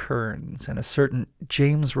Dylan Kearns, and a certain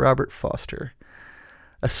James Robert Foster,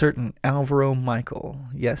 a certain Alvaro Michael,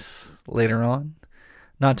 yes, later on,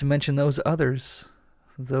 not to mention those others,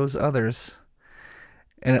 an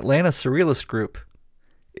Atlanta Surrealist group.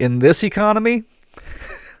 In this economy?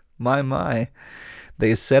 My,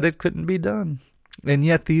 they said it couldn't be done. And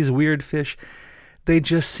yet these weird fish, they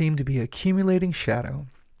just seem to be accumulating shadow.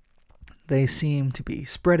 They seem to be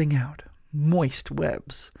spreading out moist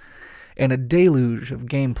webs, and a deluge of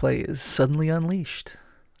gameplay is suddenly unleashed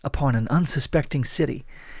upon an unsuspecting city,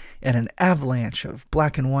 and an avalanche of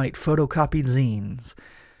black and white photocopied zines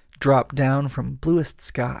drop down from bluest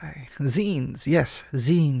sky. Zines, yes,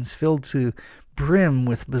 zines filled to brim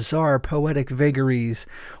with bizarre poetic vagaries,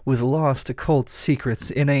 with lost occult secrets,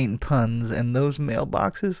 inane puns, and those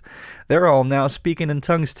mailboxes, they're all now speaking in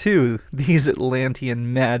tongues too. These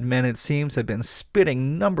Atlantean madmen, it seems, have been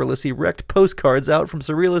spitting numberless erect postcards out from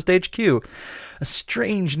Surrealist HQ, a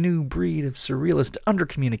strange new breed of Surrealist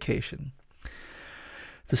undercommunication.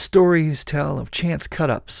 The stories tell of chance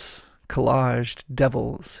cut-ups, collaged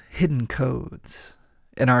devils, hidden codes,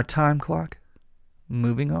 and our time clock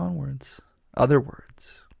moving onwards. Other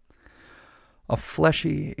words. A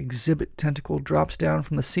fleshy exhibit tentacle drops down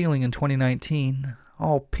from the ceiling in 2019,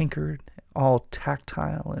 all pinkered, all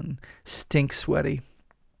tactile, and stink sweaty.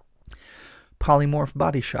 Polymorph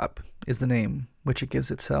Body Shop is the name which it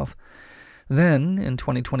gives itself. Then, in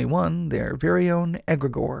 2021, their very own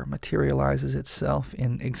egregore materializes itself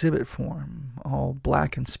in exhibit form, all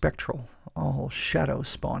black and spectral, all shadow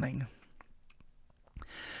spawning.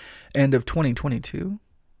 End of 2022?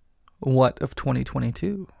 What of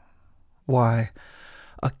 2022? Why,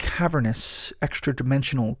 a cavernous,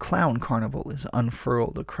 extra-dimensional clown carnival is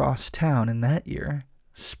unfurled across town in that year,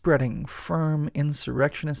 spreading firm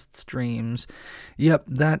insurrectionist streams. Yep,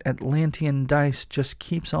 that Atlantean dice just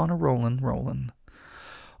keeps on a-rollin'.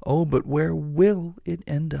 Oh, but where will it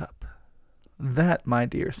end up? That, my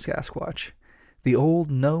dear Sasquatch, the old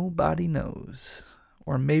nobody knows.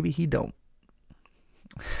 Or maybe he don't.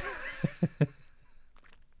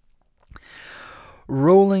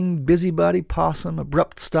 Rolling busybody possum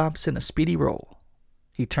abrupt stops in a speedy roll.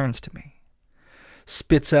 He turns to me,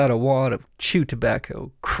 spits out a wad of chew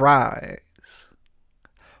tobacco, cries,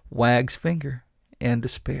 wags finger, and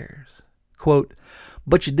despairs. Quote,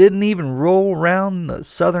 "But you didn't even roll round the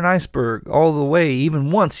southern iceberg all the way, even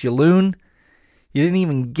once, you loon. You didn't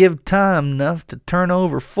even give time enough to turn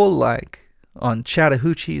over full-like on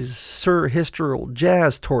Chattahoochee's Surrealistic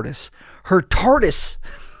jazz tortoise. Her TARDIS!"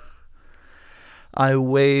 I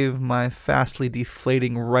wave my fastly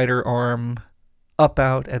deflating right arm up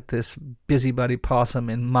out at this busybody possum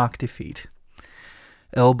in mock defeat.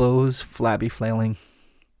 Elbows flabby flailing.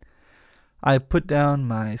 I put down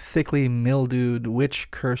my thickly mildewed,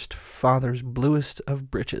 witch-cursed father's bluest of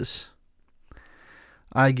breeches.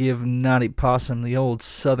 I give naughty possum the old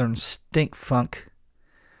southern stink funk.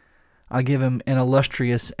 I give him an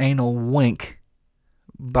illustrious anal wink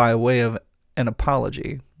by way of an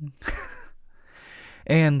apology.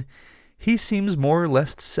 And he seems more or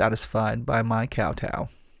less satisfied by my kowtow.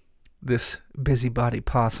 This busybody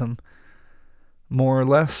possum. More or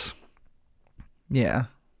less? Yeah,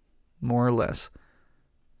 more or less.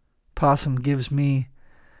 Possum gives me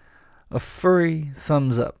a furry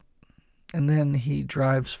thumbs up, and then he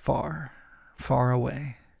drives far, far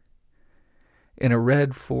away. In a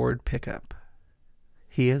red Ford pickup.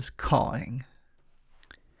 He is cawing.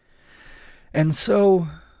 And so,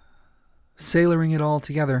 sailoring it all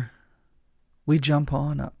together, we jump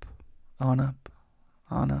on up, on up,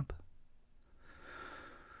 on up,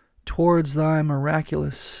 towards thy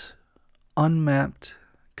miraculous, unmapped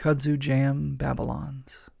kudzu jam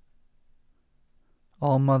Babylons,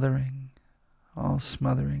 all mothering, all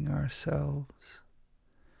smothering ourselves.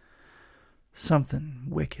 Something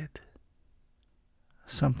wicked,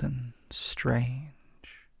 something strange,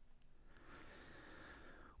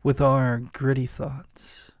 with our gritty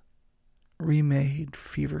thoughts remade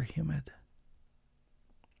fever humid,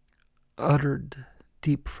 uttered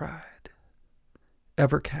deep fried,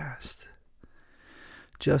 evercast,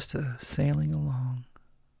 just a sailing along,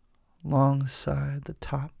 alongside the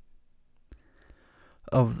top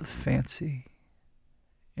of the fancy,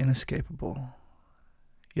 inescapable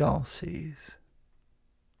y'all seas.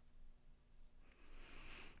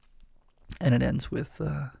 And it ends with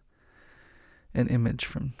an image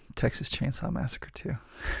from Texas Chainsaw Massacre 2.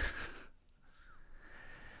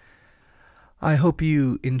 I hope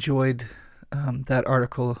you enjoyed that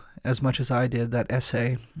article as much as I did, that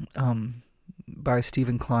essay by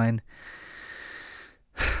Stephen Klein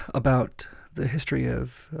about the history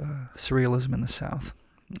of surrealism in the South.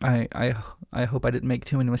 I hope I didn't make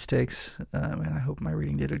too many mistakes, and I hope my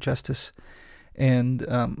reading did it justice.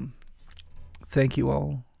 And thank you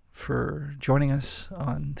all for joining us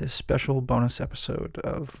on this special bonus episode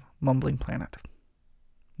of Mumbling Planet.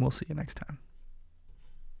 We'll see you next time.